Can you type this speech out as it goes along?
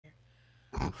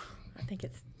think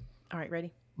it's... All right,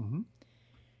 ready? Mm-hmm.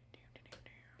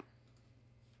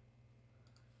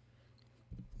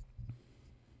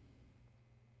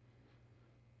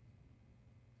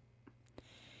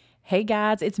 Hey,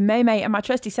 guys, it's Maymay and my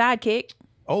trusty sidekick.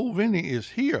 Old Vinny is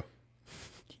here.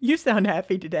 You sound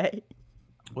happy today.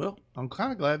 Well, I'm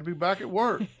kind of glad to be back at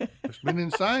work. It's been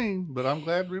insane, but I'm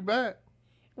glad to be back.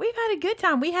 We've had a good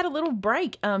time. We had a little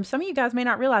break. Some of you guys may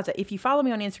not realize that. If you follow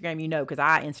me on Instagram, you know, because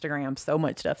I Instagram so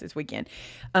much stuff this weekend.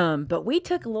 But we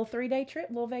took a little 3-day trip,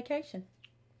 a little vacation.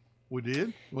 We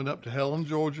did. Went up to Helen,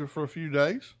 Georgia for a few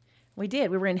days. We did.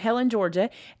 We were in Helen, Georgia,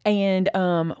 and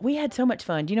we had so much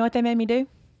fun. Do you know what they made me do?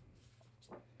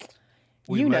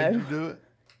 We made you do it.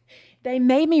 They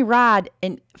made me ride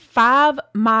a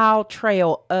 5-mile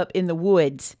trail up in the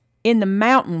woods, in the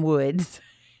mountain woods.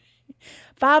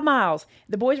 5 miles.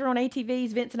 The boys were on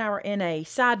ATVs. Vince and I were in a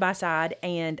side-by-side,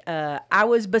 and I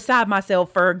was beside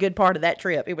myself for a good part of that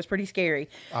trip. It was pretty scary.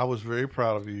 I was very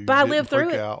proud of you. But I lived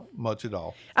through it. Out much at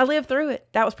all. I lived through it.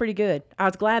 That was pretty good. I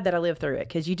was glad that I lived through it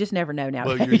because you just never know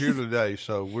nowadays. Well, you're here today,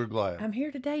 so we're glad. I'm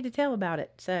here today to tell about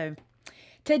it. So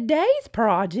today's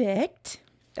project...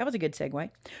 That was a good segue.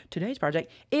 Today's project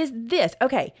is this.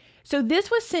 Okay, so this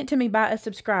was sent to me by a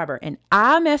subscriber, and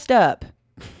I messed up.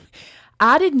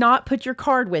 I did not put your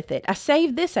card with it. I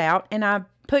saved this out, and I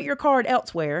put your card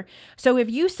elsewhere. So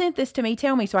if you sent this to me,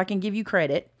 tell me so I can give you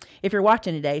credit, if you're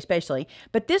watching today especially.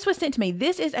 But this was sent to me.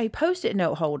 This is a Post-it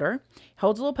note holder.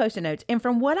 Holds little Post-it notes. And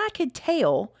from what I could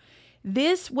tell,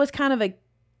 this was kind of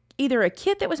either a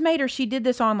kit that was made, or she did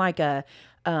this on like a...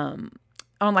 on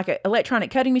like an electronic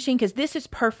cutting machine, because this is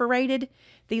perforated.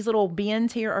 These little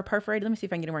bins here are perforated. Let me see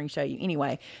if I can get them where I can show you.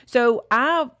 Anyway, so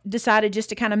I decided just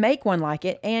to kind of make one like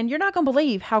it, and you're not going to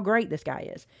believe how great this guy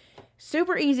is.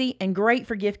 Super easy and great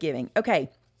for gift giving.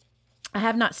 Okay, I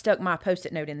have not stuck my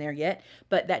Post-it note in there yet,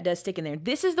 but that does stick in there.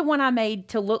 This is the one I made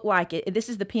to look like it. This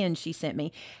is the pen she sent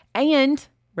me. And...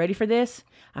 ready for this?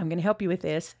 I'm going to help you with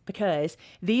this, because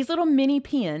these little mini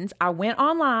pens, I went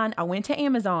online, I went to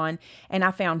Amazon, and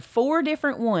I found 4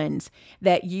 different ones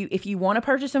that if you want to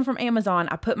purchase them from Amazon,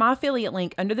 I put my affiliate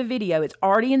link under the video. It's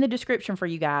already in the description for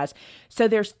you guys. So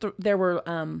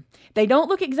they don't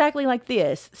look exactly like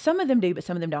this. Some of them do, but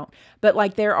some of them don't. But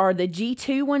like there are the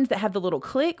G2 ones that have the little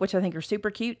click, which I think are super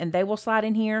cute, and they will slide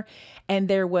in here. And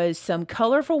there was some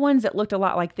colorful ones that looked a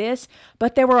lot like this,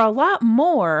 but there were a lot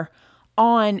more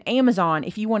on Amazon.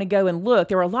 If you want to go and look,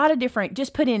 there are a lot of different,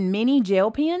 just put in mini gel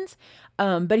pens.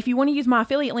 But if you want to use my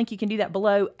affiliate link, you can do that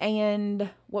below. And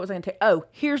what was I going to say? Oh,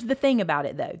 here's the thing about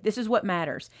it though. This is what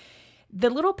matters. The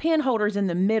little pen holder is in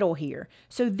the middle here.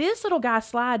 So this little guy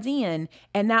slides in,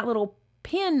 and that little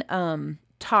pen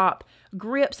top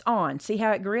grips on. See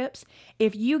how it grips?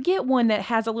 If you get one that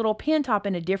has a little pen top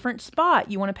in a different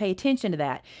spot, you want to pay attention to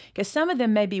that, because some of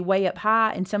them may be way up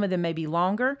high and some of them may be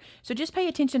longer. So just pay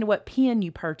attention to what pen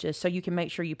you purchase so you can make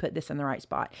sure you put this in the right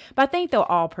spot. But I think they'll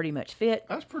all pretty much fit.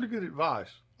 That's pretty good advice.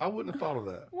 I wouldn't have thought of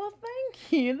that. Well,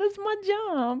 thank you. That's my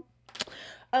job.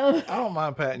 I don't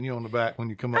mind patting you on the back when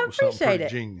you come up with something pretty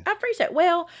genius. I appreciate it.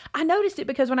 Well, I noticed it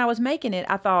because when I was making it,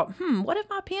 I thought, what if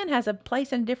my pen has a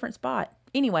place in a different spot?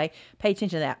 Anyway, pay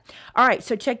attention to that. All right,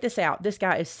 so check this out. This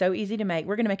guy is so easy to make.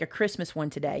 We're going to make a Christmas one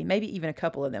today, maybe even a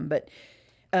couple of them, but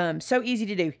so easy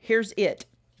to do. Here's it.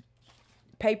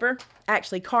 Paper,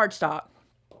 actually cardstock.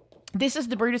 This is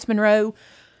the Brutus Monroe.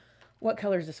 What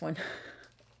color is this one?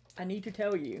 I need to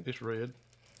tell you. It's red.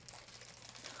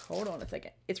 Hold on a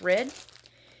second. It's red?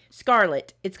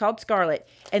 Scarlet. It's called Scarlet.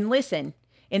 And listen,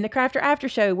 in the Crafter After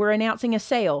Show, we're announcing a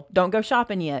sale. Don't go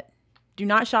shopping yet. Do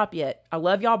not shop yet. I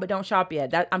love y'all, but don't shop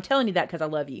yet. I'm telling you that because I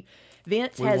love you.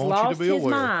 Vince has lost his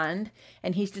mind,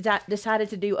 and he's decided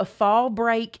to do a fall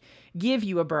break, give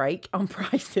you a break on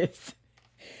prices.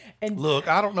 And look,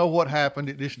 I don't know what happened.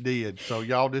 It just did. So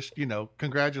y'all just,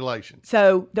 congratulations.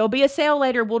 So there'll be a sale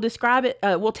later. We'll describe it.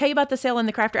 We'll tell you about the sale in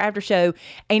the Crafter After Show.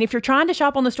 And if you're trying to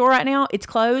shop on the store right now, it's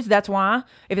closed. That's why.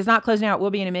 If it's not closed now, it will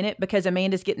be in a minute, because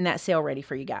Amanda's getting that sale ready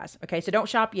for you guys. Okay, so don't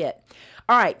shop yet.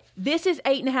 All right, this is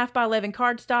 8.5 by 11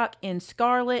 cardstock in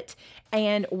Scarlet.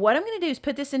 And what I'm going to do is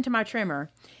put this into my trimmer.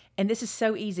 And this is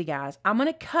so easy, guys. I'm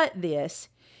going to cut this.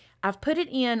 I've put it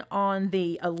in on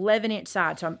the 11-inch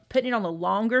side, so I'm putting it on the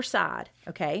longer side,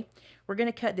 okay? We're going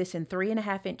to cut this in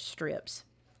 3.5-inch strips.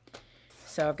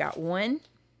 So I've got 1,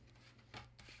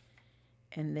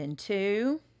 and then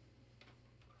 2,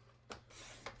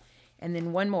 and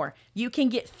then 1 more. You can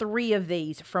get 3 of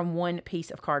these from 1 piece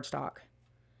of cardstock.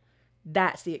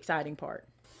 That's the exciting part.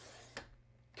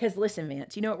 Because listen,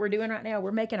 Vince, you know what we're doing right now?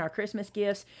 We're making our Christmas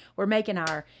gifts. We're making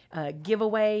our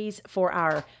giveaways for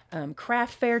our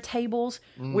craft fair tables.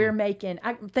 We're making,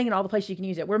 I'm thinking all the places you can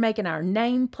use it. We're making our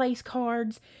name place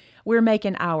cards. We're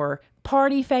making our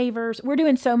party favors. We're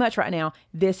doing so much right now.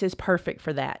 This is perfect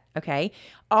for that, okay?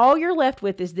 All you're left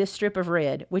with is this strip of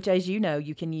red, which, as you know,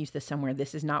 you can use this somewhere.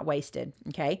 This is not wasted,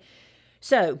 okay?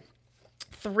 So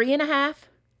 3.5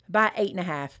 by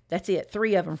 8.5. That's it.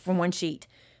 3 of them from one sheet.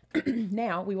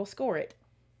 Now we will score it.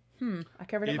 I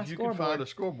covered up my scoreboard. If you can find a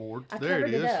scoreboard, I there it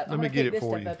covered is. it up. Let me get it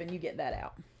for you. Up and you get that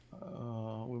out.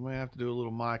 We may have to do a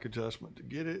little mic adjustment to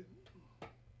get it.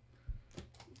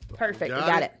 Perfect. We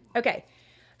got it. Okay.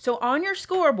 So on your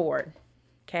scoreboard,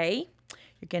 okay,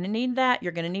 you're going to need that.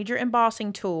 You're going to need your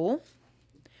embossing tool.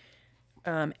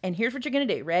 And here's what you're going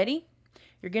to do. Ready?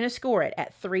 You're going to score it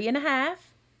at 3.5.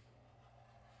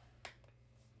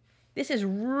 This is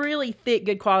really thick,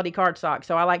 good quality cardstock,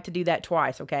 so I like to do that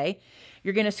twice, okay?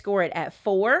 You're going to score it at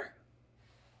 4.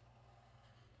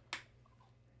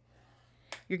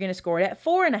 You're going to score it at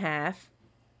 4.5.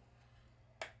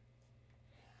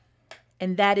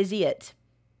 And that is it,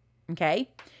 okay?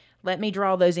 Let me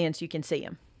draw those in so you can see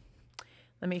them.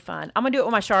 Let me find. I'm going to do it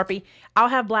with my Sharpie. I'll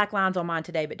have black lines on mine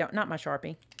today, but not my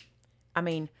Sharpie. I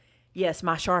mean, yes,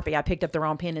 my Sharpie. I picked up the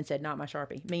wrong pen and said not my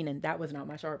Sharpie, meaning that was not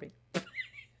my Sharpie.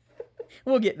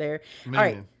 We'll get there. Meaning. All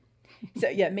right. So,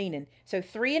 yeah, meaning. So,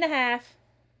 3.5,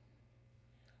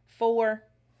 4,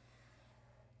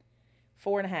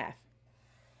 4.5.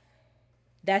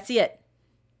 That's it.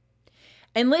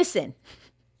 And listen,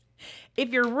 if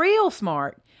you're real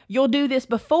smart, you'll do this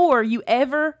before you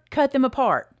ever cut them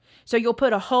apart. So, you'll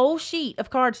put a whole sheet of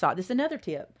cardstock. This is another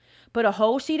tip. Put a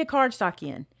whole sheet of cardstock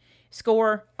in.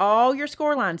 Score all your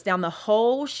score lines down the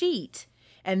whole sheet.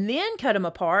 And then cut them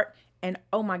apart. And,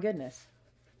 oh, my goodness,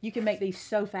 you can make these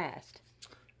so fast.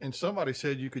 And somebody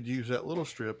said you could use that little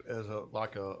strip as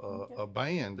a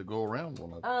band to go around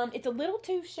one of them. It's a little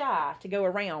too shy to go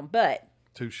around, but...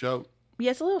 Too short?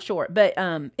 Yeah, it's a little short, but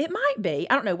it might be.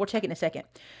 I don't know. We'll check it in a second.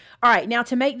 All right, now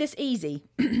to make this easy,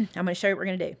 I'm going to show you what we're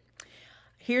going to do.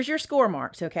 Here's your score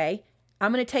marks, okay?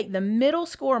 I'm going to take the middle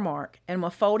score mark, and I'm going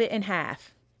to fold it in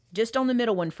half, just on the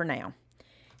middle one for now.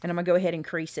 And I'm going to go ahead and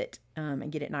crease it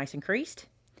and get it nice and creased.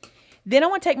 Then I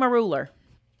want to take my ruler.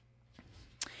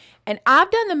 And I've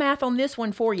done the math on this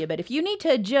one for you, but if you need to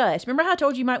adjust, remember how I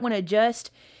told you might want to adjust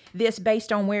this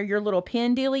based on where your little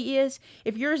pen dilly is?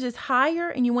 If yours is higher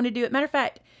and you want to do it, matter of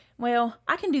fact, well,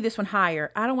 I can do this one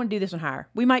higher. I don't want to do this one higher.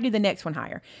 We might do the next one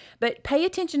higher. But pay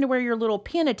attention to where your little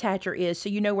pen attacher is so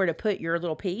you know where to put your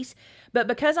little piece. But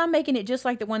because I'm making it just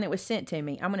like the one that was sent to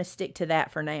me, I'm going to stick to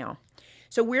that for now.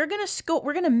 So we're going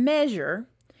to measure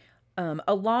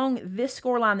along this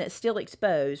score line that's still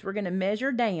exposed. We're going to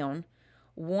measure down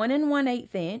 1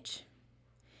 1/8 inch.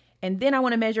 And then I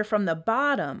want to measure from the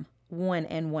bottom 1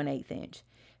 1/8 inch.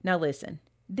 Now listen,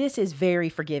 this is very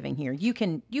forgiving here. You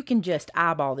can just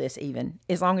eyeball this even,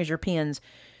 as long as your pens,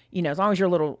 as long as your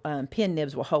little pen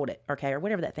nibs will hold it, okay, or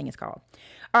whatever that thing is called.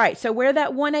 All right, so where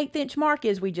that 1/8 inch mark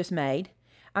is we just made,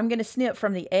 I'm going to snip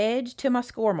from the edge to my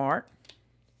score mark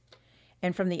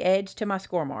and from the edge to my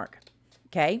score mark,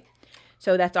 okay?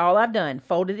 So that's all I've done.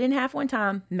 Folded it in half one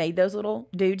time, made those little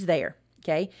dudes there,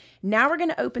 okay? Now we're going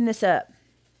to open this up.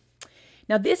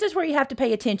 Now this is where you have to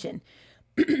pay attention.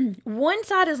 One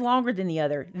side is longer than the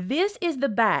other. This is the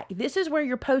back. This is where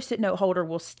your Post-it note holder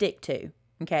will stick to,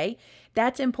 okay?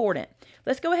 That's important.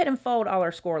 Let's go ahead and fold all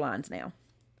our score lines now,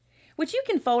 which you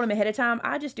can fold them ahead of time.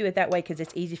 I just do it that way because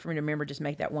it's easy for me to remember. Just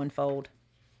make that one fold.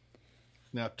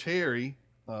 Now, Terry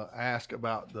asked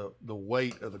about the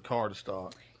weight of the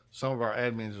cardstock. Some of our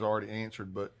admins have already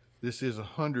answered, but this is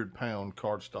 100-pound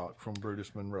cardstock from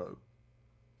Brutus Monroe.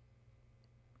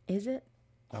 Is it?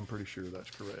 I'm pretty sure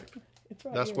that's correct. It's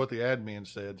right That's here. what the admin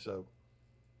said, so.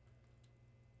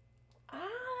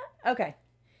 Okay.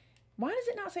 Why does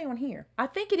it not say on here? I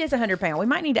think it is 100-pound. We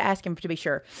might need to ask him to be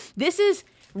sure. This is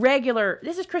regular.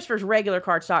 This is Christopher's regular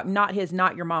cardstock, not his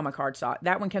Not Your Mama cardstock.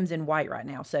 That one comes in white right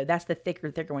now, so that's the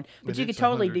thicker one. But you could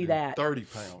totally do that.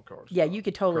 30-pound cardstock. Yeah, you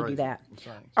could totally do that.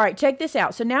 Insane. All right, check this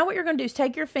out. So now what you're going to do is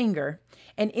take your finger,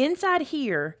 and inside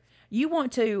here, you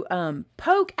want to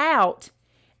poke out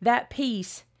that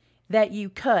piece that you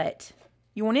cut.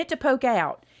 You want it to poke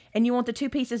out, and you want the two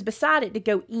pieces beside it to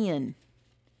go in.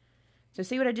 So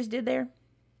see what I just did there?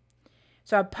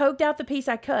 So I poked out the piece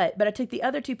I cut, but I took the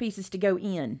other two pieces to go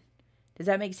in. Does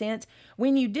that make sense?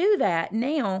 When you do that,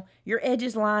 now your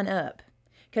edges line up,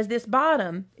 because this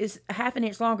bottom is 1/2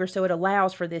 inch longer, so it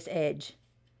allows for this edge.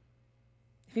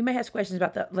 If anybody has questions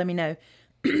about that, let me know.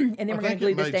 And then we're going to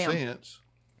glue this down. Sense.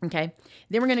 Okay,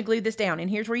 then we're going to glue this down, and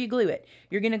here's where you glue it.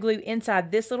 You're going to glue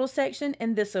inside this little section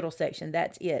and this little section.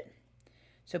 That's it.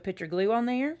 So put your glue on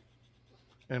there.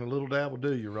 And a little dab will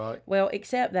do you, right? Well,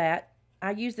 except that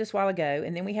I used this a while ago,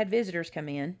 and then we had visitors come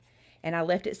in, and I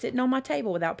left it sitting on my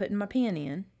table without putting my pen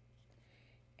in.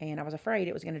 And I was afraid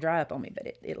it was going to dry up on me, but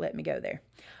it let me go there.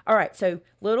 All right, so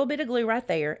little bit of glue right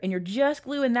there, and you're just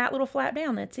gluing that little flap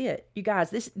down. That's it. You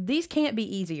guys, these can't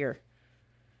be easier.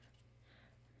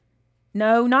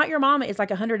 No, Not Your Mama is like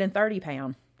 130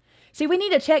 pound. See, we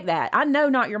need to check that. I know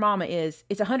Not Your Mama is.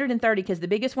 It's 130 because the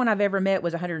biggest one I've ever met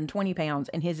was 120 pounds,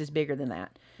 and his is bigger than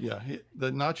that. Yeah,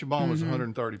 the Not Your Mama is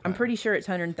 130 pounds. I'm pretty sure it's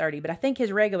 130, but I think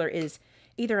his regular is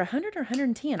either 100 or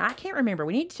 110. I can't remember.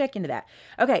 We need to check into that.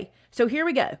 Okay, so here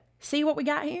we go. See what we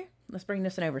got here? Let's bring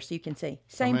this one over so you can see.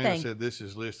 Same Amanda thing. said this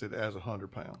is listed as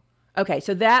 100 pound. Okay,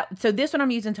 so this one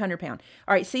I'm using is 100 pound.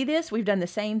 All right, see this? We've done the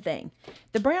same thing.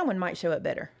 The brown one might show up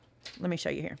better. Let me show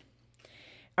you here.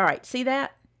 All right, see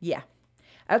that? Yeah.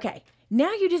 Okay,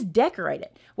 now you just decorate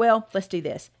it. Well, let's do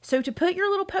this. So to put your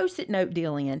little Post-it note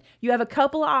deal in, you have a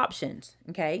couple of options,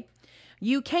 okay?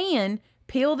 You can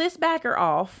peel this backer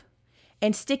off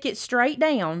and stick it straight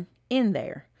down in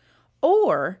there.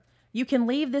 Or you can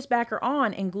leave this backer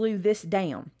on and glue this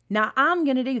down. Now, I'm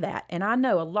going to do that, and I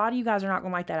know a lot of you guys are not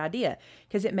going to like that idea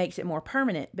because it makes it more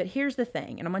permanent. But here's the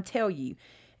thing, and I'm going to tell you,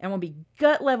 and I'm going to be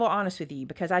gut level honest with you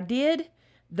because I did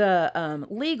the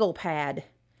legal pad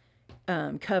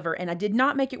cover, and I did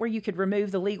not make it where you could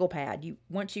remove the legal pad.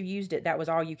 Once you used it, that was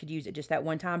all you could use it just that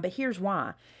one time. But here's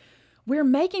why. We're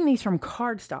making these from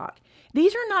cardstock.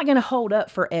 These are not going to hold up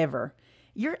forever.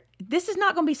 This is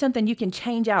not going to be something you can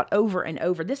change out over and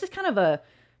over. This is kind of a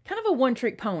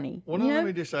one-trick pony. Well, let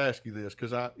me just ask you this,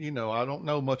 because I don't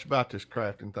know much about this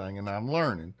crafting thing, and I'm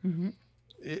learning. Mm-hmm.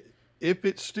 If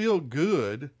it's still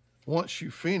good, once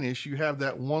you finish, you have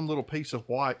that one little piece of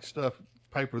white stuff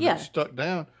paper that's stuck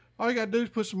down. All you got to do is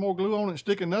put some more glue on it and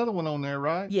stick another one on there,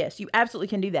 right? Yes, you absolutely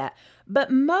can do that. But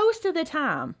most of the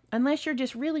time, unless you're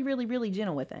just really, really, really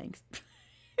gentle with things,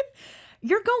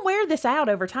 you're going to wear this out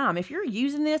over time. If you're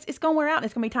using this, it's going to wear out and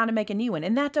it's going to be time to make a new one.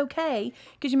 And that's okay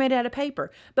because you made it out of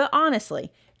paper. But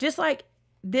honestly, just like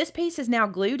this piece is now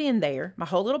glued in there, my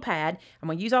whole little pad, I'm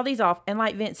going to use all these off. And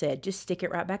like Vince said, just stick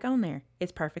it right back on there.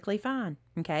 It's perfectly fine.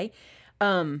 Okay?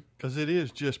 Because it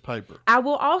is just paper. I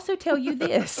will also tell you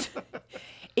this.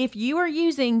 If you are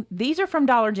using, these are from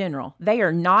Dollar General. They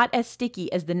are not as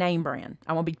sticky as the name brand.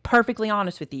 I want to be perfectly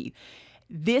honest with you.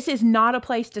 This is not a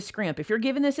place to scrimp. If you're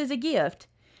giving this as a gift,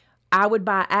 I would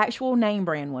buy actual name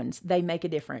brand ones. They make a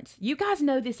difference. You guys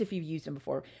know this if you've used them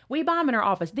before. We buy them in our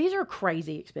office. These are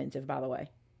crazy expensive, by the way.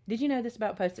 Did you know this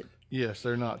about Post-it? Yes,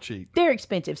 they're not cheap. They're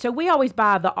expensive. So we always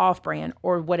buy the off-brand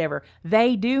or whatever.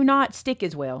 They do not stick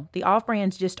as well. The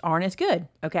off-brands just aren't as good,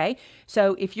 okay?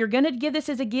 So if you're going to give this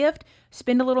as a gift,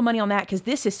 spend a little money on that because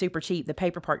this is super cheap. The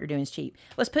paper part you're doing is cheap.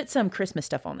 Let's put some Christmas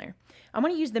stuff on there. I'm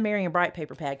going to use the Merry and Bright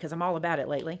paper pad because I'm all about it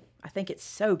lately. I think it's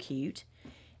so cute.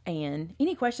 And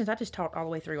any questions? I just talked all the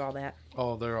way through all that.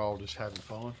 Oh, they're all just having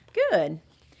fun. Good.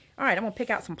 All right, I'm going to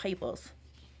pick out some papers.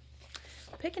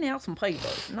 Picking out some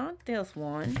papers. Not this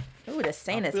one. Ooh, the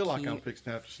Santa's cute. I feel like I'm fixing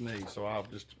to have to sneeze, so I'll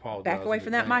just apologize. Back away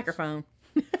from that microphone.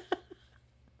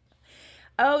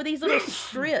 Oh, these little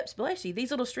strips. Bless you. These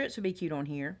little strips would be cute on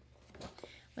here.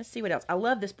 Let's see what else. I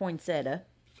love this poinsettia.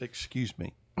 Excuse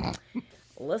me.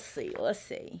 Let's see. Let's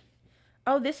see.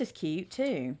 Oh, this is cute,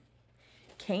 too.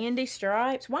 Candy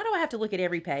stripes. Why do I have to look at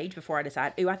every page before I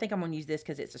decide? Ooh, I think I'm going to use this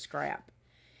because it's a scrap.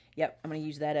 Yep, I'm going to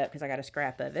use that up because I got a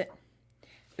scrap of it.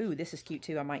 Ooh, this is cute,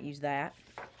 too. I might use that.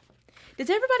 Does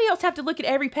everybody else have to look at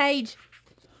every page?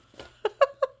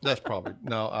 That's probably...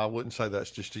 No, I wouldn't say that's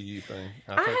just a you thing.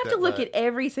 I have to look at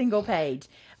every single page.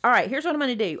 All right, here's what I'm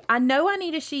going to do. I know I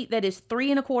need a sheet that is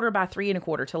 3 1/4 by 3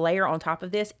 1/4 to layer on top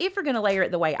of this if you're going to layer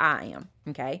it the way I am,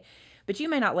 okay? But you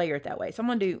may not layer it that way. So I'm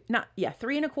going to do,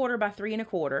 3 1/4 by 3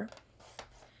 1/4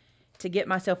 to get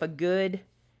myself a good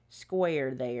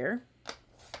square there.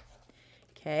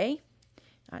 Okay.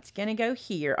 That's going to go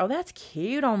here. Oh, that's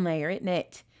cute on there, isn't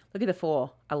it? Look at the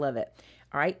foil. I love it.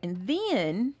 All right. And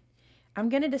then I'm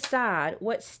going to decide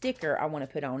what sticker I want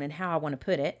to put on and how I want to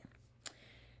put it.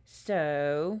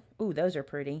 So, ooh, those are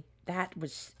pretty. That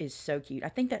is so cute. I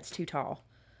think that's too tall.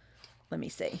 Let me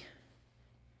see.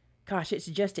 Gosh, it's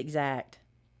just exact.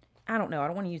 I don't know. I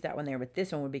don't want to use that one there, but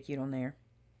this one would be cute on there.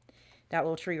 That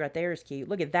little tree right there is cute.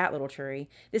 Look at that little tree.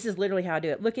 This is literally how I do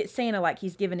it. Look at Santa like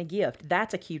he's giving a gift.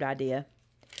 That's a cute idea.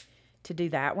 To do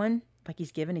that one, like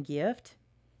he's giving a gift.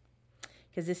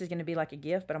 Because this is going to be like a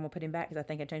gift, but I'm going to put him back because I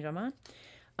think I changed my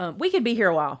mind. We could be here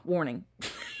a while. Warning.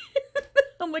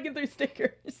 I'm looking through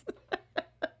stickers.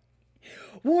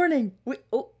 Warning.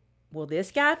 Will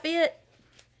this guy fit?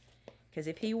 Because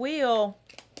if he will,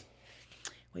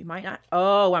 we might not.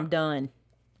 Oh, I'm done.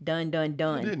 Done. It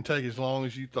didn't take as long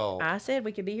as you thought. I said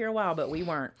we could be here a while, but we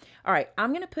weren't. All right,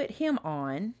 I'm going to put him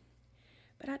on.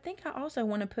 But I think I also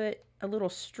want to put a little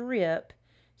strip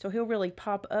so he'll really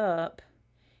pop up.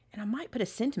 And I might put a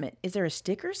sentiment. Is there a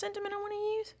sticker sentiment I want to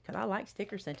use? Because I like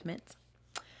sticker sentiments.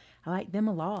 I like them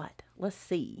a lot. Let's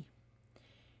see.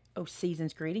 Oh,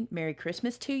 season's greeting. Merry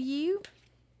Christmas to you.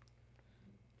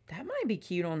 That might be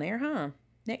cute on there, huh?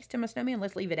 Next to my snowman.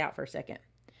 Let's leave it out for a second.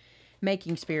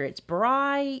 Making spirits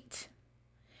bright.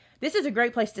 This is a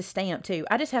great place to stamp, too.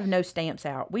 I just have no stamps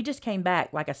out. We just came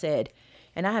back, like I said,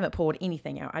 and I haven't pulled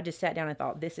anything out. I just sat down and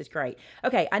thought, this is great.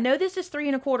 Okay, I know this is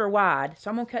 3 1/4 wide,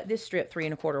 so I'm going to cut this strip 3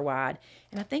 1/4 wide.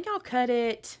 And I think I'll cut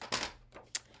it...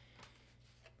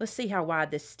 Let's see how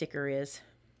wide this sticker is.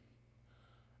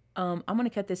 I'm going to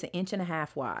cut this 1.5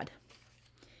 inches wide.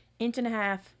 1.5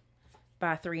 inches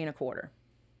by 3 1/4.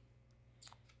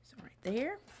 So right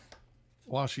there.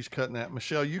 While she's cutting that,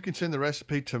 Michelle, you can send the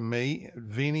recipe to me,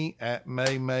 Vinnie at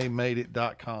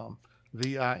MaymayMadeIt.com.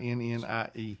 VINNIE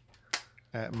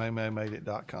at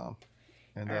MaymayMadeIt.com.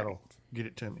 And that'll get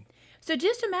it to me. So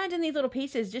just imagine these little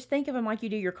pieces. Just think of them like you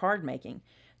do your card making.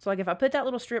 So like if I put that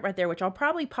little strip right there, which I'll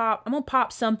probably pop, I'm going to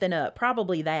pop something up,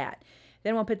 probably that.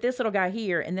 Then I'm going to put this little guy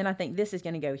here, and then I think this is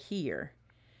going to go here.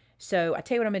 So I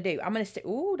tell you what I'm going to do. I'm going to say,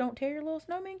 ooh, don't tear your little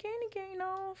snowman candy cane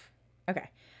off. Okay.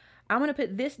 I'm going to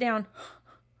put this down.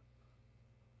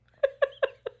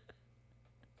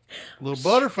 Little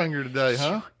Butterfinger today,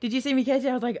 huh? Did you see me catch it?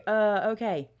 I was like,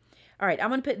 okay. All right, I'm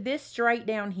going to put this straight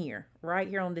down here, right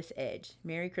here on this edge.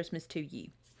 Merry Christmas to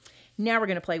you. Now we're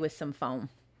going to play with some foam.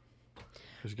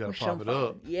 Because you got to pop it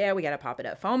up. Yeah, we got to pop it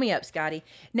up. Foam me up, Scotty.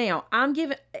 Now,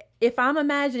 if I'm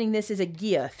imagining this as a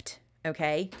gift,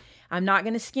 okay, I'm not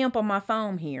going to skimp on my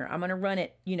foam here. I'm going to run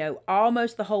it, you know,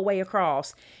 almost the whole way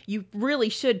across. You really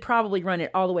should probably run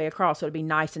it all the way across so it'll be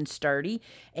nice and sturdy.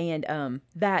 And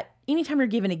that anytime you're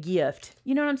giving a gift,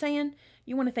 you know what I'm saying?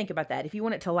 You want to think about that if you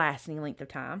want it to last any length of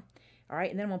time. All right,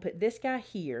 and then I'm going to put this guy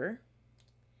here.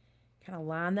 Kind of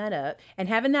line that up. And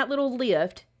having that little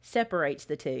lift separates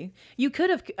the two. You could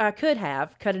have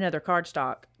cut another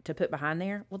cardstock to put behind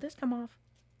there. Will this come off?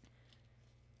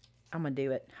 I'm going to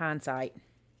do it. Hindsight.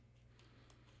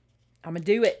 I'm going to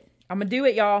do it. I'm going to do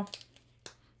it, y'all.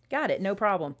 Got it. No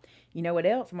problem. You know what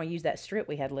else? I'm going to use that strip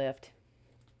we had left.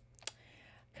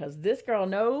 Because this girl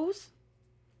knows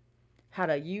how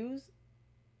to use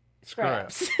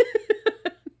scraps.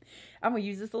 I'm going to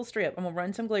use this little strip. I'm going to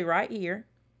run some glue right here.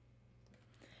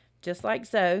 Just like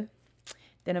so.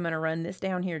 Then I'm going to run this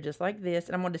down here just like this.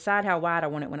 And I'm going to decide how wide I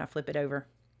want it when I flip it over.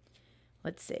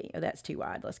 Let's see. Oh, that's too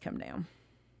wide. Let's come down.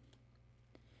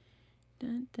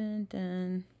 Dun, dun,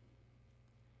 dun.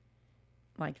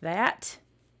 Like that.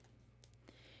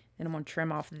 Then I'm going to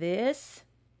trim off this.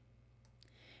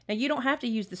 Now, you don't have to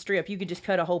use the strip. You could just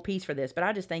cut a whole piece for this. But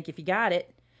I just think if you got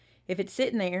it, if it's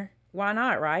sitting there, why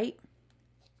not, right?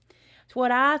 That's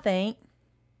what I think.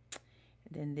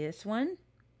 And then this one.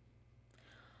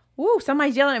 Ooh,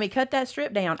 somebody's yelling at me, cut that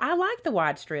strip down. I like the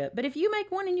wide strip. But if you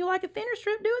make one and you like a thinner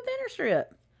strip, do a thinner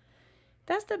strip.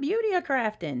 That's the beauty of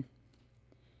crafting.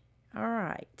 All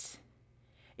right.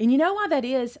 And you know why that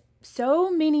is? So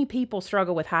many people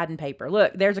struggle with hiding paper.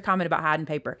 Look, there's a comment about hiding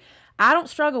paper. I don't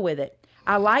struggle with it.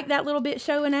 I like that little bit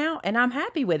showing out, and I'm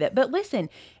happy with it. But listen,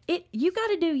 you got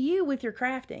to do you with your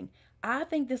crafting. I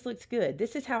think this looks good.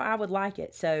 This is how I would like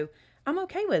it. So I'm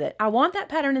okay with it. I want that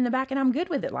pattern in the back, and I'm good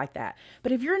with it like that.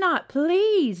 But if you're not,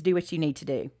 please do what you need to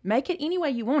do. Make it any way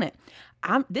you want it.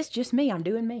 This is just me. I'm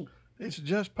doing me. It's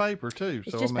just paper, too.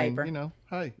 It's just paper. You know,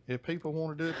 hey, if people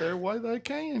want to do it their way, they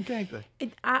can, can't they?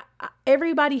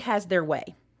 Everybody has their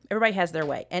way. Everybody has their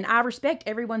way. And I respect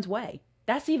everyone's way.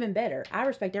 That's even better. I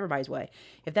respect everybody's way.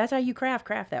 If that's how you craft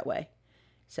that way.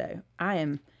 So,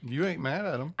 You ain't mad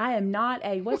at them. I am not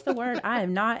what's the word? I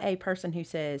am not a person who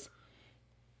says,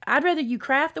 I'd rather you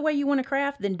craft the way you want to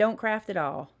craft than don't craft at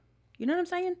all. You know what I'm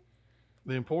saying?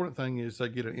 The important thing is they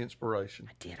get an inspiration.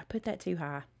 I did. I put that too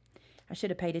high. I should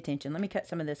have paid attention. Let me cut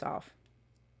some of this off.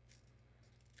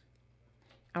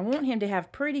 I want him to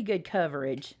have pretty good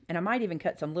coverage, and I might even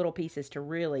cut some little pieces to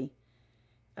really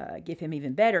give him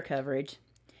even better coverage.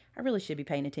 I really should be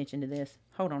paying attention to this.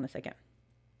 Hold on a second.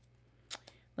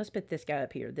 Let's put this guy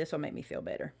up here. This will make me feel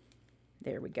better.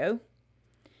 There we go.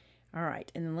 All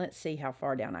right, and then let's see how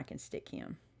far down I can stick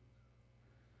him.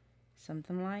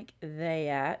 Something like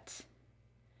that.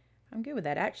 I'm good with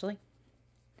that, actually.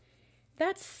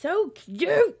 That's so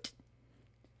cute.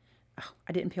 Oh,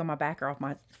 I didn't peel my backer off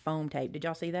my foam tape. Did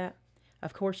y'all see that?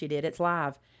 Of course you did. It's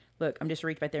live. Look, I'm just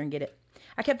reach right there and get it.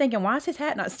 I kept thinking, why is his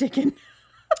hat not sticking?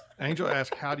 Angel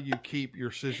asked, how do you keep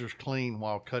your scissors clean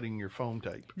while cutting your foam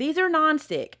tape? These are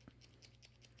nonstick.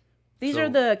 These are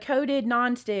the coated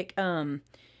nonstick.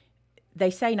 They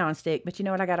say nonstick, but you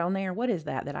know what I got on there? What is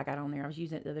that I got on there? I was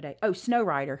using it the other day. Oh, Snow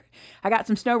Rider. I got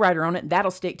some Snow Rider on it.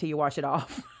 That'll stick till you wash it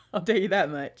off. I'll tell you that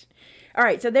much. All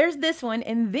right, so there's this one.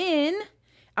 And then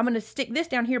I'm going to stick this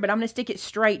down here, but I'm going to stick it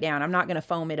straight down. I'm not going to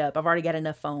foam it up. I've already got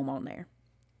enough foam on there.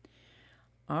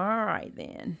 All right,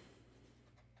 then.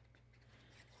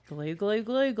 Glue, glue,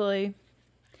 glue, glue.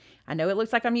 I know it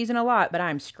looks like I'm using a lot, but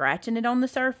I'm scratching it on the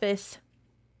surface.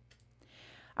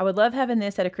 I would love having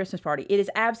this at a Christmas party. It is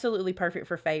absolutely perfect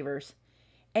for favors.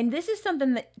 And this is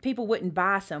something that people wouldn't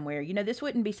buy somewhere. You know, this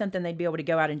wouldn't be something they'd be able to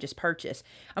go out and just purchase.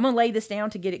 I'm going to lay this down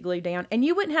to get it glued down. And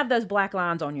you wouldn't have those black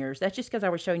lines on yours. That's just because I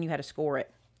was showing you how to score it.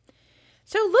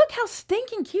 So look how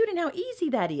stinking cute and how easy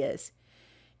that is.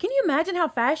 Can you imagine how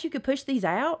fast you could push these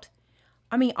out?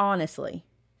 I mean, honestly.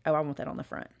 Oh, I want that on the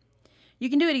front. You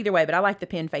can do it either way, but I like the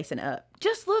pen facing up.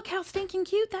 Just look how stinking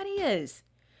cute that is.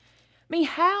 I mean,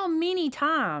 how many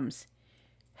times,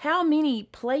 how many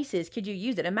places could you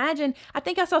use it? Imagine, I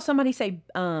think I saw somebody say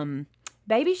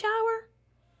baby shower.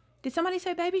 Did somebody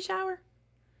say baby shower?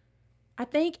 I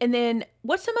think. And then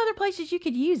what's some other places you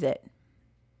could use it?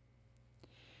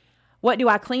 What do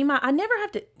I clean my, I never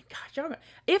have to, gosh, y'all,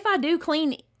 if I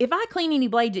clean any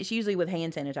blades, it's usually with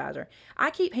hand sanitizer.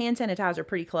 I keep hand sanitizer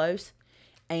pretty close.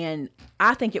 And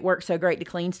I think it works so great to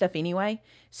clean stuff anyway.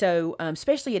 So,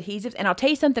 especially adhesives. And I'll tell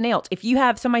you something else. If you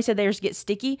have, somebody said theirs gets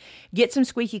sticky, get some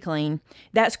squeaky clean.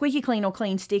 That squeaky clean will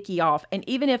clean sticky off. And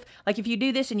even if, like if you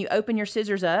do this and you open your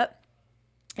scissors up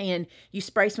and you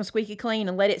spray some squeaky clean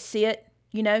and let it sit,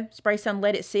 you know, spray some,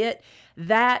 let it sit.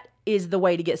 That is the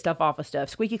way to get stuff off of stuff.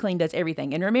 Squeaky clean does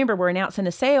everything. And remember, we're announcing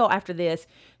a sale after this.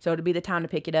 So it'll be the time to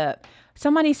pick it up.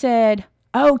 Somebody said,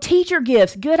 oh, teacher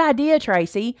gifts. Good idea,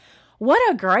 Tracy.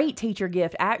 What a great teacher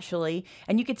gift, actually.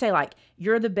 And you could say, like,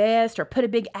 you're the best, or put a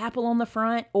big apple on the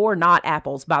front, or not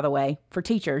apples, by the way. For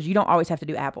teachers, you don't always have to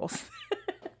do apples.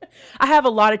 I have a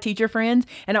lot of teacher friends,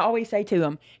 and I always say to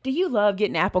them, do you love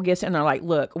getting apple gifts? And they're like,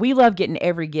 look, we love getting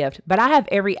every gift, but I have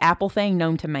every apple thing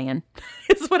known to man.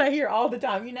 It's what I hear all the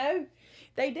time, you know?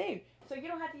 They do. So you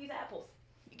don't have to use apples.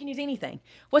 You can use anything.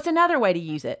 What's another way to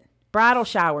use it? Bridal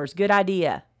showers, good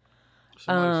idea.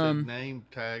 Somebody said name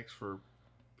tags for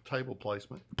table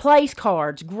placement. Place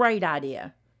cards, great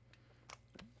idea.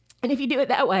 And if you do it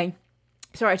that way,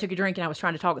 sorry, I took a drink and I was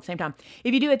trying to talk at the same time.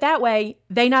 If you do it that way,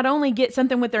 they not only get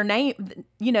something with their name,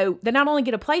 you know, they not only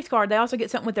get a place card, they also get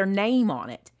something with their name on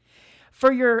it.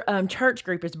 For your church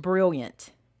group, it's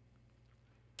brilliant.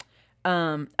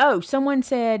 Oh, somebody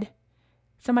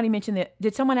mentioned that.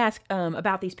 Did someone ask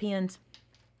about these pens?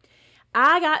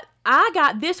 I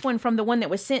got this one from the one that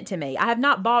was sent to me. I have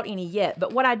not bought any yet,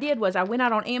 but what I did was I went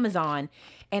out on Amazon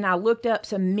and I looked up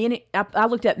I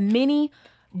looked up mini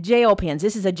gel pens.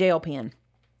 This is a gel pen.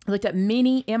 I looked up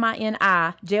mini,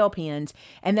 M-I-N-I, gel pens,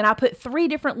 and then I put 3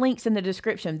 different links in the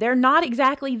description. They're not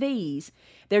exactly these.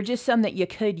 They're just some that you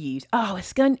could use. Oh, a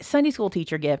Sunday school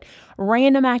teacher gift,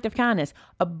 random act of kindness,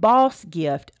 a boss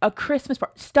gift, a Christmas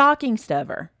party, stocking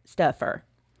stuffer.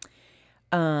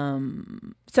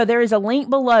 So there is a link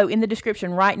below in the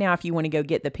description right now if you want to go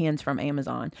get the pens from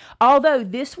Amazon. Although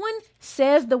this one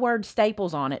says the word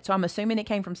Staples on it, so I'm assuming it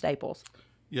came from Staples.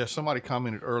 Yeah, somebody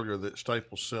commented earlier that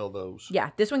Staples sell those. Yeah,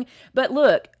 this one. But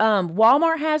look,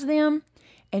 Walmart has them,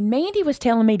 and Mandy was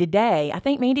telling me today, I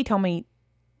think Mandy told me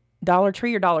Dollar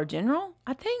Tree or Dollar General,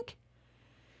 I think.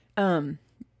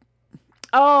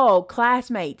 Oh,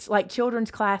 classmates, like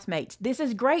children's classmates. This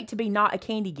is great to be not a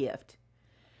candy gift.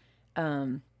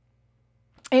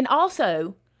 And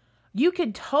also, you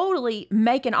could totally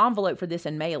make an envelope for this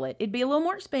and mail it. It'd be a little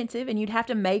more expensive, and you'd have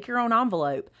to make your own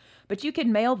envelope. But you could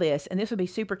mail this, and this would be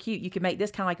super cute. You could make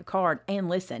this kind of like a card. And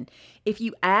listen, if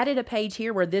you added a page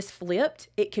here where this flipped,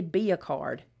 it could be a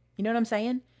card. You know what I'm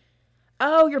saying?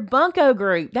 Oh, your Bunko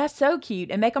group. That's so cute.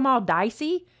 And make them all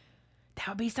dicey. That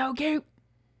would be so cute.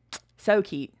 So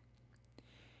cute.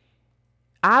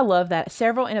 I love that.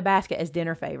 Several in a basket as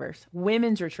dinner favors.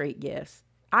 Women's retreat gifts.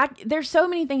 There's so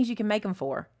many things you can make them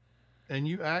for. And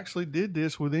you actually did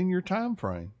this within your time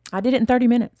frame. I did it in 30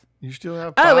 minutes. You still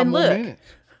have 5 more minutes.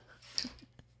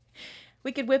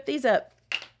 We could whip these up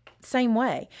same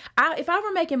way. If I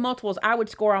were making multiples, I would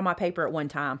score all my paper at one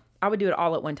time. I would do it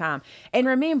all at one time. And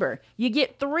remember, you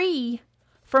get 3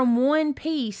 from one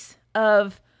piece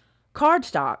of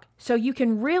cardstock. So you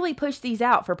can really push these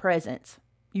out for presents.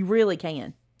 You really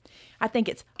can. I think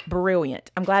it's brilliant.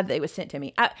 I'm glad that it was sent to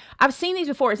me. I've seen these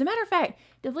before. As a matter of fact,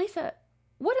 did Lisa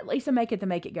What did Lisa make it to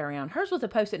make it go around? Hers was a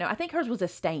Post-it note. I think hers was a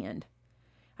stand.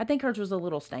 I think hers was a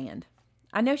little stand.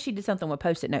 I know she did something with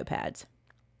Post-it notepads.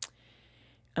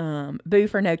 Boo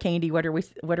for no candy. What are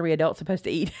we adults supposed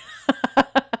to eat?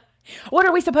 What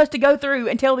are we supposed to go through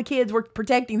and tell the kids we're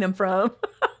protecting them from?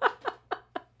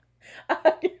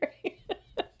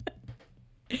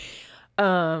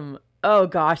 Oh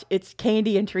gosh, it's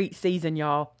candy and treat season,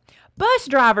 y'all. Bus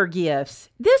driver gifts.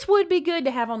 This would be good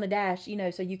to have on the dash, you know,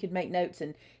 so you could make notes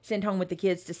and send home with the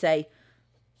kids to say,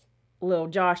 little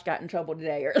Josh got in trouble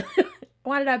today. Or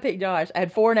why did I pick Josh? I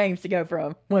had 4 names to go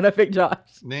from when I picked Josh.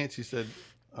 Nancy said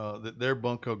that their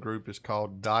bunco group is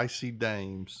called Dicey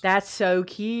Dames. That's so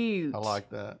cute. I like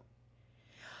that.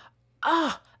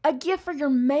 A gift for your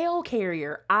mail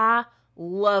carrier. I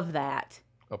love that.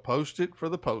 A Post-it for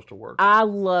the postal worker. I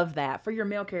love that. For your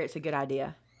mail carrier, it's a good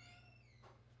idea.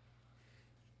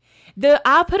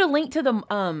 I put a link to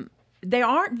them. They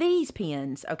aren't these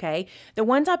pins, okay? The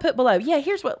ones I put below. Yeah,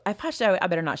 here's what. If I show it, I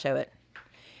better not show it.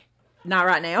 Not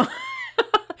right now.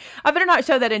 I better not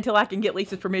show that until I can get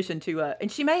Lisa's permission to.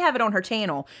 And she may have it on her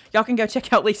channel. Y'all can go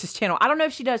check out Lisa's channel. I don't know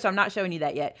if she does, so I'm not showing you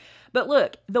that yet. But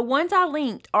look, the ones I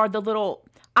linked are the little.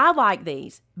 I like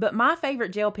these, but my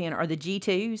favorite gel pen are the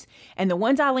G2s, and the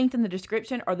ones I linked in the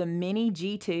description are the mini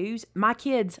G2s. My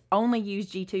kids only use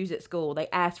G2s at school. They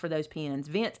ask for those pens.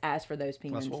 Vince asked for those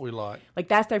pens. That's what we like. Like,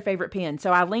 that's their favorite pen.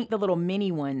 So I linked the little mini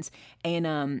ones,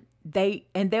 and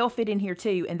they'll fit in here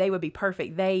too, and they would be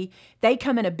perfect. They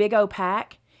come in a big old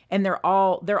pack, and they're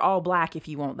all black if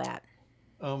you want that.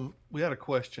 We had a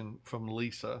question from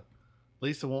Lisa.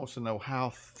 Lisa wants to know, how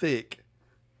thick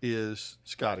is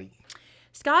Scotty?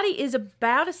 Scotty is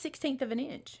about a 1/16 of an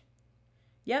inch.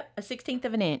 Yep, a 1/16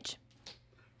 of an inch.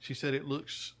 She said it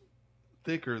looks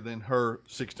thicker than her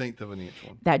 1/16 of an inch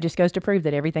one. That just goes to prove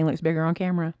that everything looks bigger on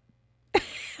camera.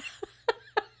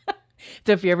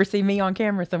 So if you ever see me on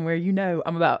camera somewhere, you know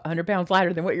I'm about 100 pounds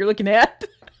lighter than what you're looking at.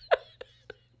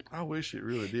 I wish it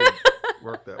really did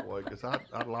work that way, because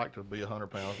I'd like to be 100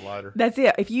 pounds lighter. That's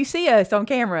it. If you see us on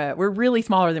camera, we're really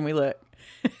smaller than we look.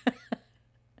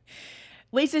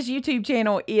 Lisa's YouTube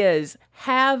channel is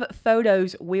Have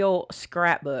Photos Will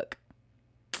Scrapbook.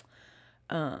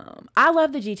 I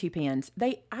love the G2 pens.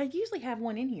 I usually have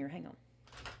one in here. Hang on.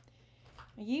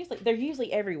 They're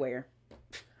usually everywhere.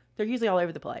 They're usually all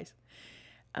over the place.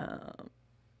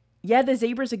 Yeah, the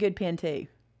Zebra's a good pen too.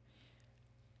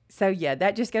 So yeah,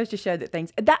 that just goes to show that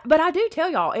things but I do tell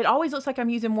y'all, it always looks like I'm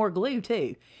using more glue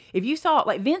too. If you saw,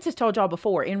 like Vince has told y'all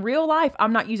before, in real life,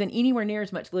 I'm not using anywhere near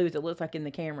as much glue as it looks like in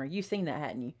the camera. You've seen that,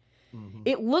 hadn't you? Mm-hmm.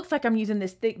 It looks like I'm using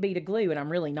this thick bead of glue, and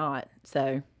I'm really not.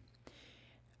 So,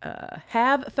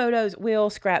 Have Photos Will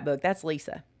Scrapbook. That's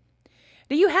Lisa.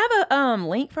 Do you have a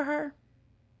link for her?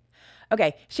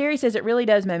 Okay, Sherry says it really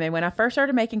does, Maymay. When I first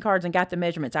started making cards and got the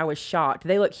measurements, I was shocked.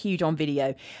 They look huge on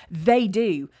video. They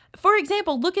do. For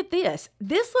example, look at this.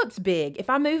 This looks big. If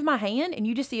I move my hand and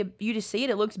you just see it,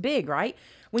 it looks big, right?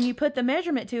 When you put the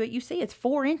measurement to it, you see it's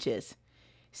 4 inches.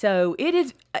 So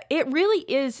it really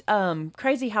is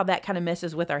crazy how that kind of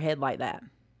messes with our head like that.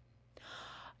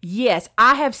 Yes,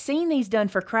 I have seen these done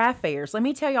for craft fairs. Let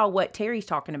me tell y'all what Terry's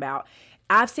talking about.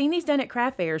 I've seen these done at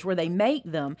craft fairs where they make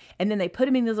them and then they put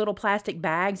them in these little plastic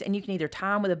bags, and you can either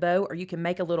tie them with a bow or you can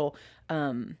make a little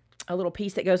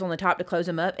piece that goes on the top to close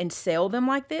them up and sell them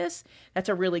like this. That's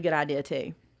a really good idea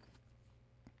too.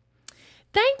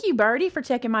 Thank you, Birdie, for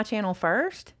checking my channel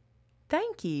first.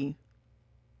 Thank you.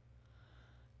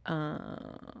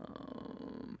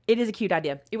 It is a cute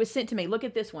idea. It was sent to me. Look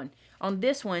at this one. On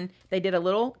this one, they did a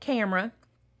little camera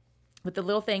with the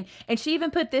little thing, and she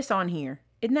even put this on here.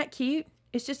 Isn't that cute?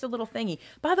 It's just a little thingy.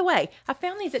 By the way, I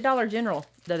found these at Dollar General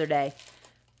the other day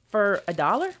for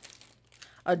 $1.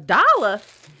 $1?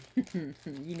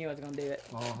 You knew I was going to do it.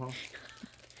 Uh-huh.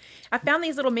 I found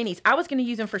these little minis. I was going to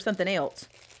use them for something else.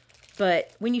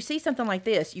 But when you see something like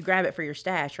this, you grab it for your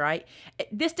stash, right?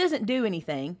 This doesn't do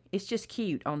anything. It's just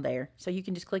cute on there. So you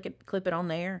can just clip it on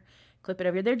there, clip it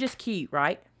over here. They're just cute,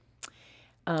 right?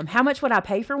 How much would I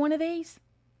pay for one of these?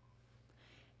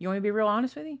 You want me to be real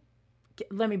honest with you?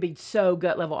 Let me be so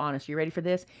gut level honest. You ready for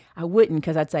this? I wouldn't,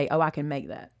 because I'd say, oh, I can make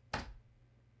that.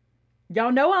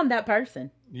 Y'all know I'm that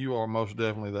person. You are most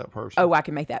definitely that person. Oh, I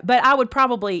can make that. But I would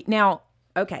probably, now,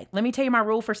 okay, let me tell you my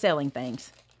rule for selling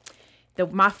things.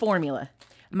 My formula.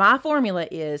 My formula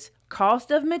is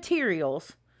cost of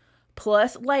materials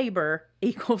plus labor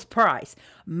equals price.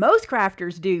 Most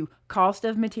crafters do cost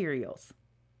of materials.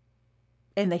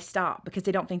 And they stop because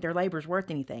they don't think their labor is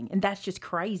worth anything. And that's just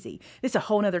crazy. This is a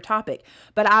whole nother topic.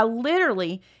 But I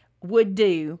literally would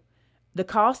do the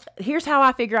cost. Here's how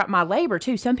I figure out my labor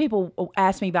too. Some people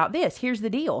ask me about this. Here's the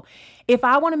deal. If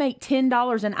I want to make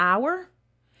 $10 an hour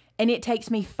and it takes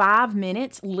me 5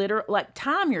 minutes, like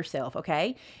time yourself,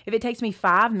 okay? If it takes me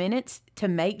 5 minutes to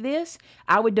make this,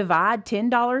 I would divide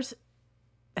 $10.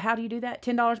 How do you do that?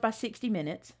 $10 by 60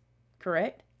 minutes,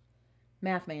 correct?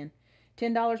 Math man.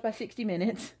 $10 by 60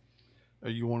 minutes. Are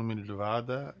you wanting me to divide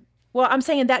that? Well, I'm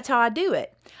saying that's how I do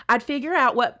it. I'd figure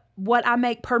out what I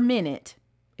make per minute.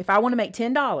 If I want to make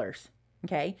 $10,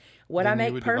 okay, what Then I make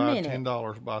you would per divide minute.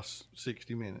 $10 by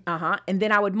 60 minutes. And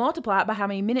then I would multiply it by how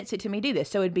many minutes it took me to do this.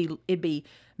 So it'd be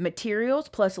materials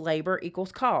plus labor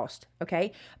equals cost,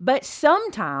 okay? But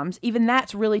sometimes even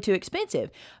that's really too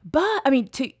expensive. But I mean,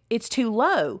 it's too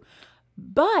low.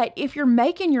 But if you're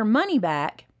making your money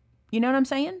back, you know what I'm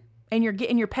saying? And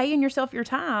you're paying yourself your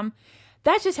time,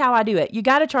 that's just how I do it. You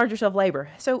got to charge yourself labor.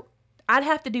 So I'd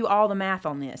have to do all the math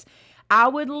on this. I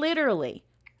would literally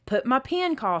put my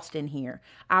pen cost in here.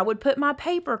 I would put my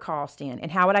paper cost in.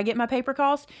 And how would I get my paper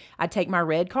cost? I'd take my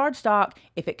red cardstock.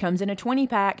 If it comes in a 20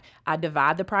 pack, I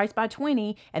divide the price by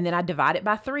 20, and then I divide it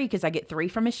by 3 because I get 3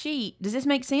 from a sheet. Does this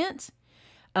make sense?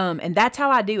 And that's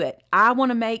how I do it. I want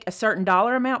to make a certain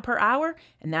dollar amount per hour,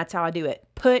 and that's how I do it.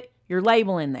 Put your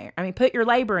label in there. Put your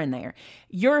labor in there.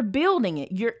 You're building it.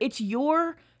 It's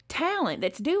your talent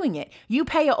that's doing it. You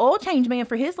pay an oil change man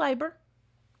for his labor.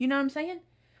 You know what I'm saying?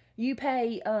 You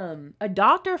pay a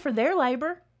doctor for their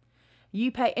labor.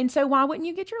 And so why wouldn't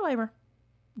you get your labor?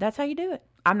 That's how you do it.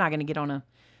 I'm not going to get on a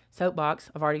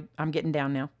soapbox. I'm getting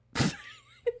down now.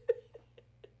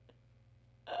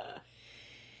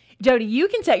 Jody, you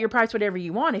can set your price whatever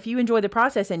you want. If you enjoy the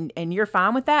process and you're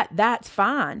fine with that, that's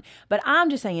fine. But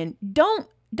I'm just saying, don't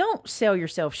sell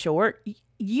yourself short.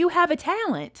 You have a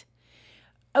talent.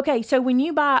 Okay, so when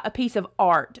you buy a piece of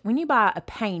art, when you buy a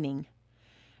painting,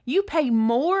 you pay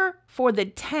more for the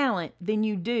talent than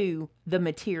you do the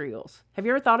materials. Have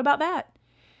you ever thought about that?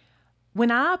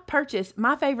 When I purchase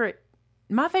my favorite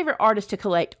artist to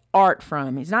collect art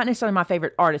from, he's not necessarily my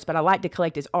favorite artist, but I like to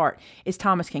collect his art, is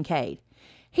Thomas Kincaid.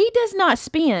 He does not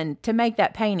spend to make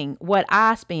that painting what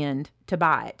I spend to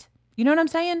buy it. You know what I'm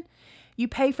saying? You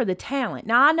pay for the talent.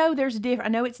 Now, I know I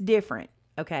know it's different,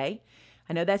 okay?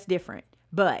 I know that's different.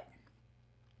 But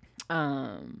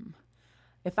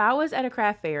if I was at a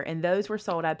craft fair and those were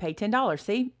sold, I'd pay $10.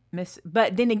 See?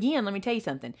 But then again, let me tell you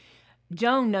something.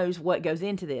 Joan knows what goes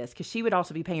into this because she would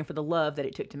also be paying for the love that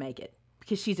it took to make it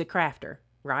because she's a crafter,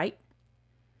 right?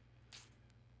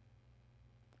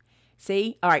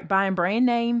 See? All right, buying brand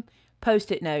name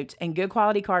Post-it notes and good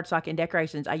quality cardstock and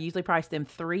decorations, I usually price them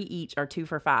 $3 each or 2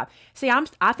 for $5. See,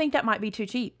 I think that might be too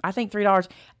cheap. I think $3.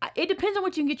 It depends on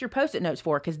what you can get your Post-it notes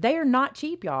for because they are not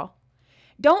cheap, y'all.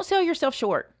 Don't sell yourself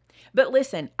short. But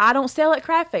listen, I don't sell at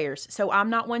craft fairs, so I'm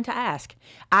not one to ask.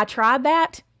 I tried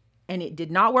that, and it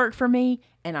did not work for me,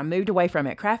 and I moved away from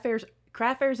it. Craft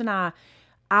fairs and I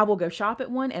will go shop at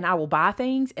one, and I will buy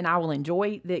things, and I will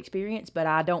enjoy the experience, but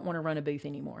I don't want to run a booth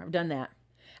anymore. I've done that.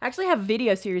 I actually have a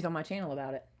video series on my channel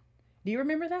about it. Do you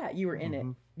remember that? You were in it.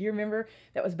 Do you remember?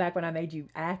 That was back when I made you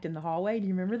act in the hallway. Do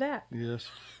you remember that? Yes.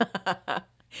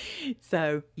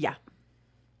 So, yeah.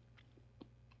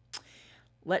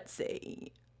 Let's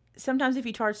see. Sometimes if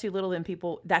you charge too little, then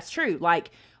people... That's true.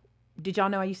 Like, did y'all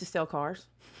know I used to sell cars?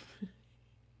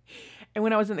 And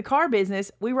when I was in the car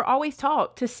business, we were always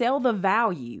taught to sell the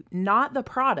value, not the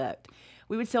product.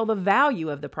 We would sell the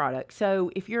value of the product. So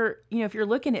if you're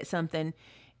looking at something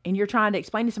and you're trying to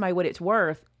explain to somebody what it's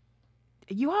worth,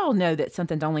 you all know that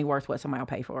something's only worth what somebody will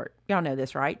pay for it. Y'all know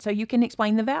this, right? So you can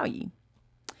explain the value.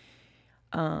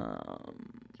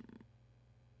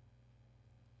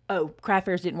 Craft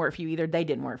fairs didn't work for you either. They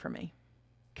didn't work for me.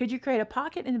 Could you create a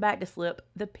pocket in the back to slip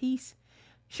the piece?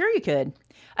 Sure you could.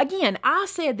 Again, I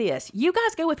said this. You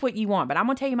guys go with what you want, but I'm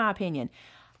going to tell you my opinion.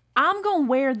 I'm going to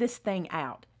wear this thing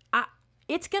out.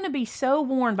 It's going to be so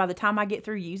worn by the time I get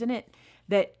through using it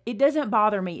that it doesn't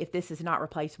bother me if this is not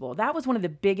replaceable. That was one of the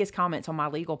biggest comments on my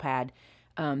legal pad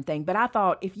thing. But I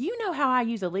thought, if you know how I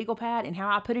use a legal pad and how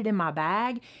I put it in my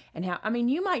bag and how,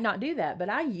 you might not do that, but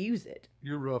I use it.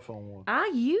 You're rough on one.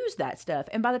 I use that stuff.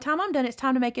 And by the time I'm done, it's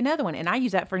time to make another one. And I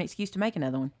use that for an excuse to make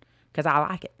another one because I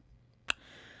like it.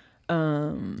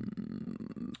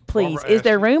 Please, is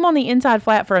there room on the inside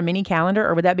flap for a mini calendar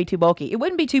or would that be too bulky? It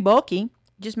wouldn't be too bulky.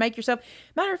 Just make yourself,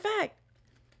 matter of fact,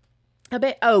 I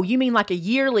bet, you mean like a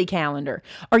yearly calendar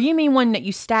or you mean one that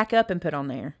you stack up and put on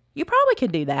there? You probably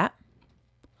could do that.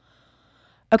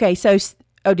 Okay. So,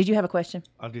 did you have a question?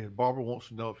 I did. Barbara wants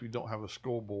to know if you don't have a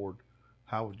scoreboard,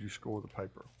 how would you score the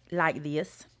paper? Like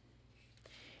this.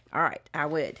 All right. I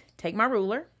would take my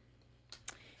ruler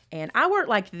And I work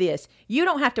like this. You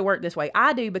don't have to work this way.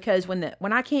 I do because when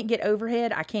I can't get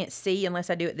overhead, I can't see unless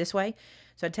I do it this way.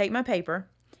 So I'd take my paper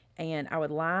and I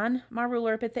would line my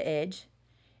ruler up at the edge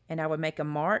and I would make a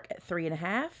mark at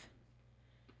 3.5,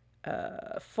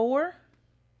 4,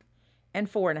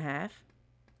 and 4.5.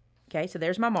 Okay, so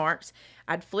there's my marks.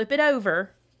 I'd flip it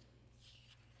over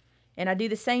and I do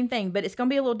the same thing, but it's going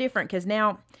to be a little different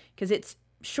because it's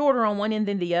shorter on one end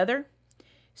than the other.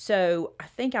 So I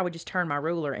think I would just turn my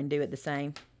ruler and do it the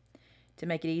same to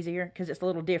make it easier because it's a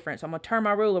little different. So I'm going to turn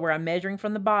my ruler where I'm measuring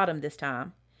from the bottom this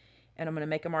time. And I'm going to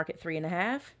make a mark at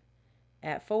 3.5,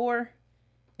 at 4,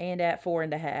 and at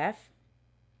 4.5.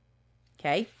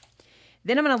 Okay.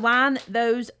 Then I'm going to line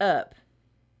those up.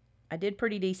 I did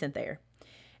pretty decent there.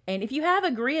 And if you have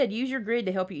a grid, use your grid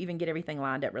to help you even get everything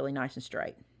lined up really nice and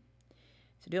straight.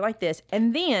 So do it like this.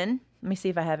 And then, let me see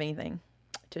if I have anything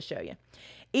to show you.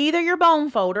 Either your bone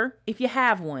folder, if you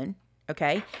have one,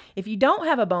 okay? If you don't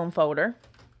have a bone folder,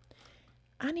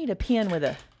 I need a pen with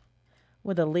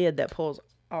a lid that pulls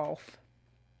off.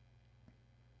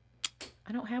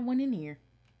 I don't have one in here.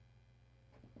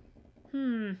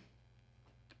 Oh,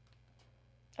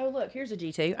 look, here's a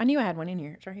G2. I knew I had one in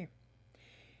here. It's right here.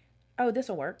 Oh, this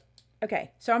will work.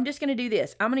 Okay, so I'm just going to do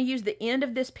this. I'm going to use the end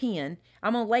of this pen.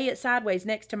 I'm going to lay it sideways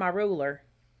next to my ruler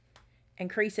and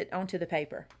crease it onto the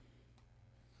paper.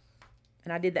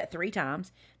 And I did that 3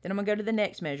 times. Then I'm going to go to the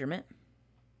next measurement.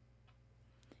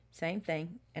 Same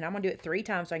thing. And I'm going to do it 3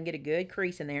 times so I can get a good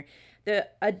crease in there.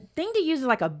 A thing to use is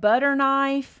like a butter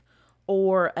knife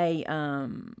or a,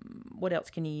 what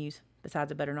else can you use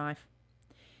besides a butter knife?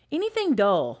 Anything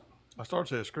dull. I started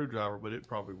to say a screwdriver, but it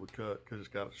probably would cut because it's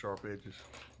got sharp edges.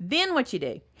 Then what you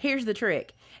do, here's the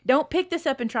trick. Don't pick this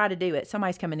up and try to do it.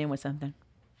 Somebody's coming in with something.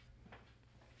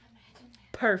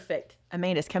 Perfect.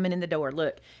 Amanda's coming in the door.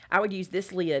 Look, I would use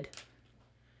this lid,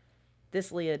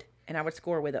 and I would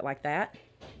score with it like that.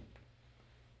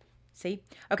 See?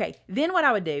 Okay, then what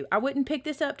I would do, I wouldn't pick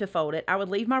this up to fold it. I would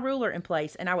leave my ruler in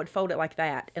place, and I would fold it like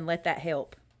that and let that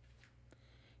help.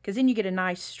 Because then you get a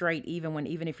nice straight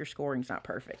even if your scoring's not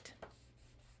perfect.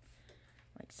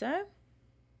 Like so.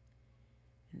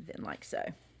 And then like so.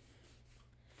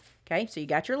 Okay, so you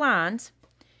got your lines.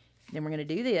 Then we're going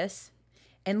to do this.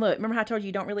 And look, remember how I told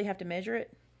you don't really have to measure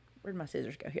it? Where'd my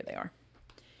scissors go? Here they are.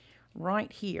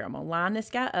 Right here. I'm going to line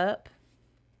this guy up.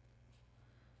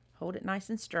 Hold it nice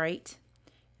and straight.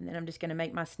 And then I'm just going to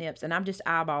make my snips. And I'm just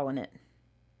eyeballing it.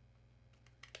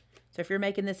 So if you're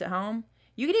making this at home,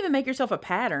 you can even make yourself a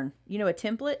pattern. You know, a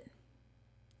template.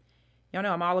 Y'all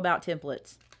know I'm all about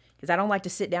templates. Because I don't like to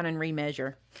sit down and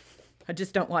remeasure. I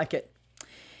just don't like it.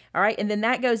 All right, and then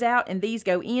that goes out and these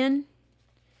go in.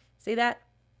 See that?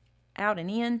 Out and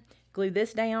in. Glue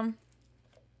this down.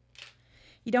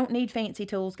 You don't need fancy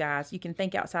tools, guys. You can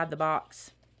think outside the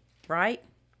box, right?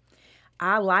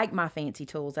 I like my fancy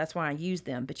tools. That's why I use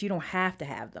them, but you don't have to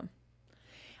have them.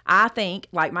 I think,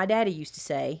 like my daddy used to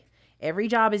say, every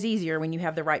job is easier when you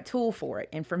have the right tool for it.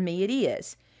 And for me, it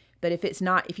is. But if it's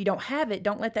not, if you don't have it,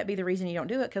 don't let that be the reason you don't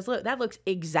do it. Because look, that looks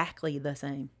exactly the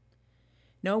same.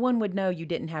 No one would know you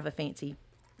didn't have a fancy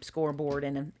scoreboard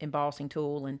and an embossing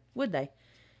tool, and would they?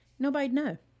 Nobody'd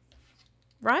know.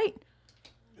 Right?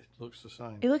 It looks the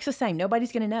same. It looks the same.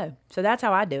 Nobody's going to know. So that's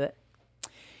how I do it.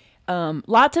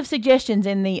 Lots of suggestions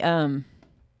in the,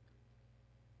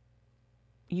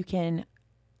 you can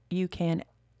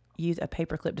use a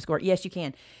paper clip to score. Yes, you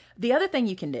can. The other thing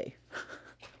you can do,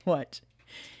 watch,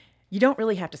 you don't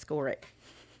really have to score it.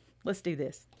 Let's do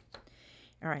this.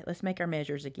 All right, let's make our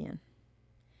measures again.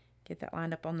 Get that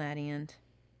lined up on that end.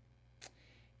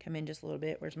 Come in just a little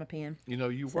bit. Where's my pen? You know,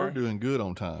 you were doing good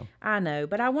on time. I know,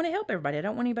 but I want to help everybody. I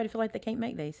don't want anybody to feel like they can't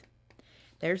make these.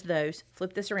 There's those.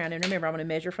 Flip this around. And remember, I'm going to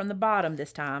measure from the bottom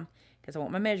this time because I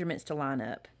want my measurements to line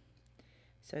up.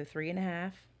 So 3.5.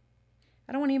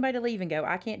 I don't want anybody to leave and go,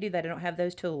 I can't do that. I don't have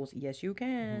those tools. Yes, you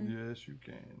can. Yes, you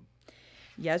can.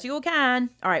 Yes, you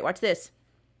can. All right, watch this.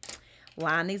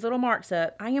 Line these little marks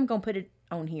up. I am going to put it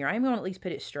on here. I am going to at least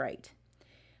put it straight.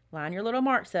 Line your little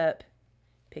marks up.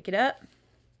 Pick it up.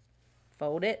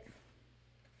 Fold it.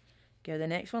 Go to the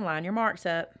next one. Line your marks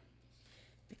up.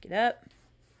 Pick it up.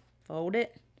 Fold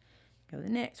it. Go to the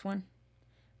next one.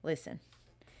 Listen.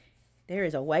 There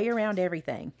is a way around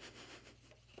everything.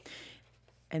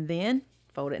 And then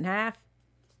fold it in half.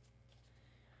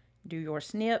 Do your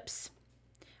snips.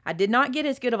 I did not get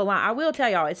as good of a line. I will tell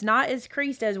y'all, it's not as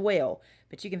creased as well.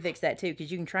 But you can fix that too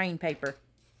because you can train paper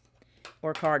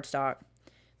or cardstock.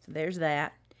 So there's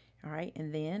that. All right.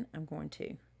 And then I'm going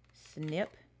to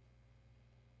snip.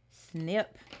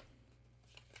 Snip.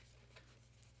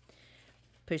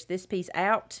 Push this piece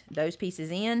out. Those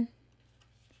pieces in.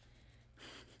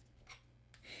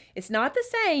 It's not the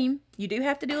same. You do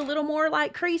have to do a little more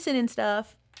like creasing and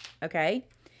stuff. Okay.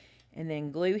 And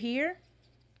then glue here.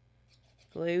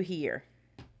 Glue here.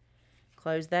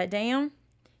 Close that down.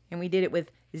 And we did it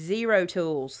with 0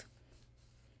 tools.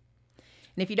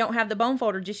 And if you don't have the bone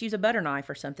folder, just use a butter knife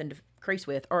or something to crease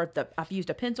with. Or I've used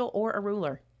a pencil or a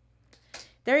ruler.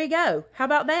 There you go. How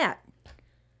about that?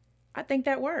 I think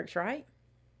that works, right?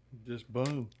 Just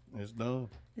boom. It's done.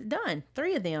 It's done.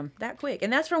 3 of them that quick.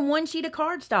 And that's from 1 sheet of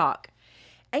cardstock.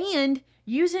 And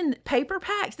using paper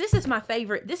packs. This is my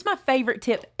favorite. This is my favorite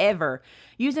tip ever.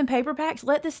 Using paper packs,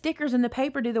 let the stickers and the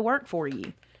paper do the work for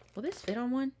you. Will this fit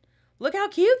on one? Look how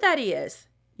cute that is.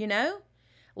 You know?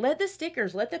 Let the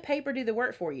stickers, let the paper do the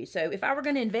work for you. So if I were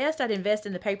going to invest, I'd invest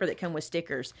in the paper that come with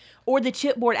stickers. Or the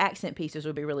chipboard accent pieces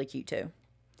would be really cute too.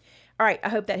 All right, I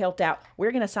hope that helped out.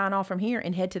 We're going to sign off from here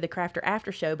and head to the Crafter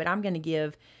After Show, but I'm going to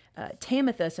give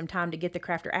Tamitha some time to get the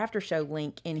Crafter After Show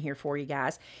link in here for you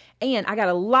guys. And I got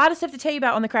a lot of stuff to tell you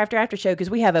about on the Crafter After Show because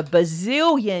we have a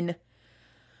bazillion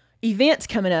events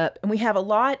coming up, and we have a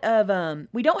lot of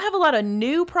we don't have a lot of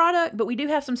new product, but we do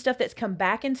have some stuff that's come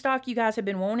back in stock you guys have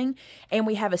been wanting, and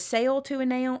we have a sale to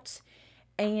announce,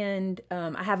 and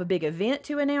I have a big event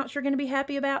to announce you're going to be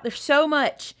happy about. There's so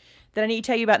much that I need to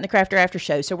tell you about in the Crafter After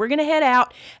Show. So we're going to head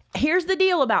out. Here's the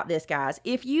deal about this, guys.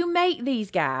 If you make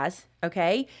these guys,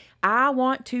 okay, I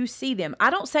want to see them. I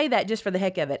don't say that just for the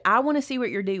heck of it. I want to see what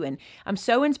you're doing. I'm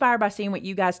so inspired by seeing what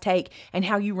you guys take and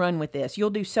how you run with this. You'll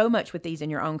do so much with these in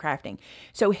your own crafting.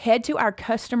 So head to our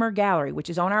customer gallery, which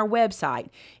is on our website.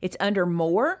 It's under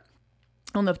More.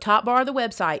 On the top bar of the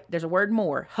website, there's a word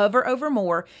More. Hover over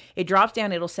More. It drops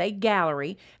down. It'll say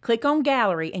Gallery. Click on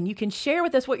Gallery, and you can share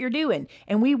with us what you're doing.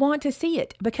 And we want to see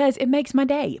it because it makes my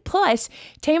day. Plus,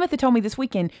 Tamitha told me this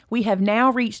weekend we have now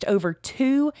reached over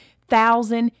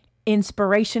 2,000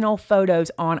 inspirational photos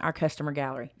on our customer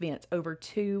gallery. Vince, over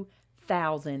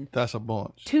 2,000. That's a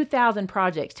bunch. 2,000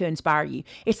 projects to inspire you.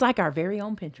 It's like our very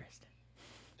own Pinterest.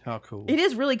 How cool. It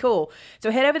is really cool. So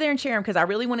head over there and share them because I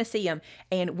really want to see them.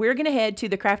 And we're going to head to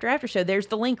the Crafter After Show. There's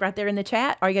the link right there in the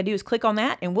chat. All you got to do is click on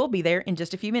that, and we'll be there in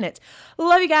just a few minutes.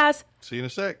 Love you guys. See you in a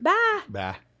sec. Bye.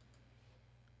 Bye.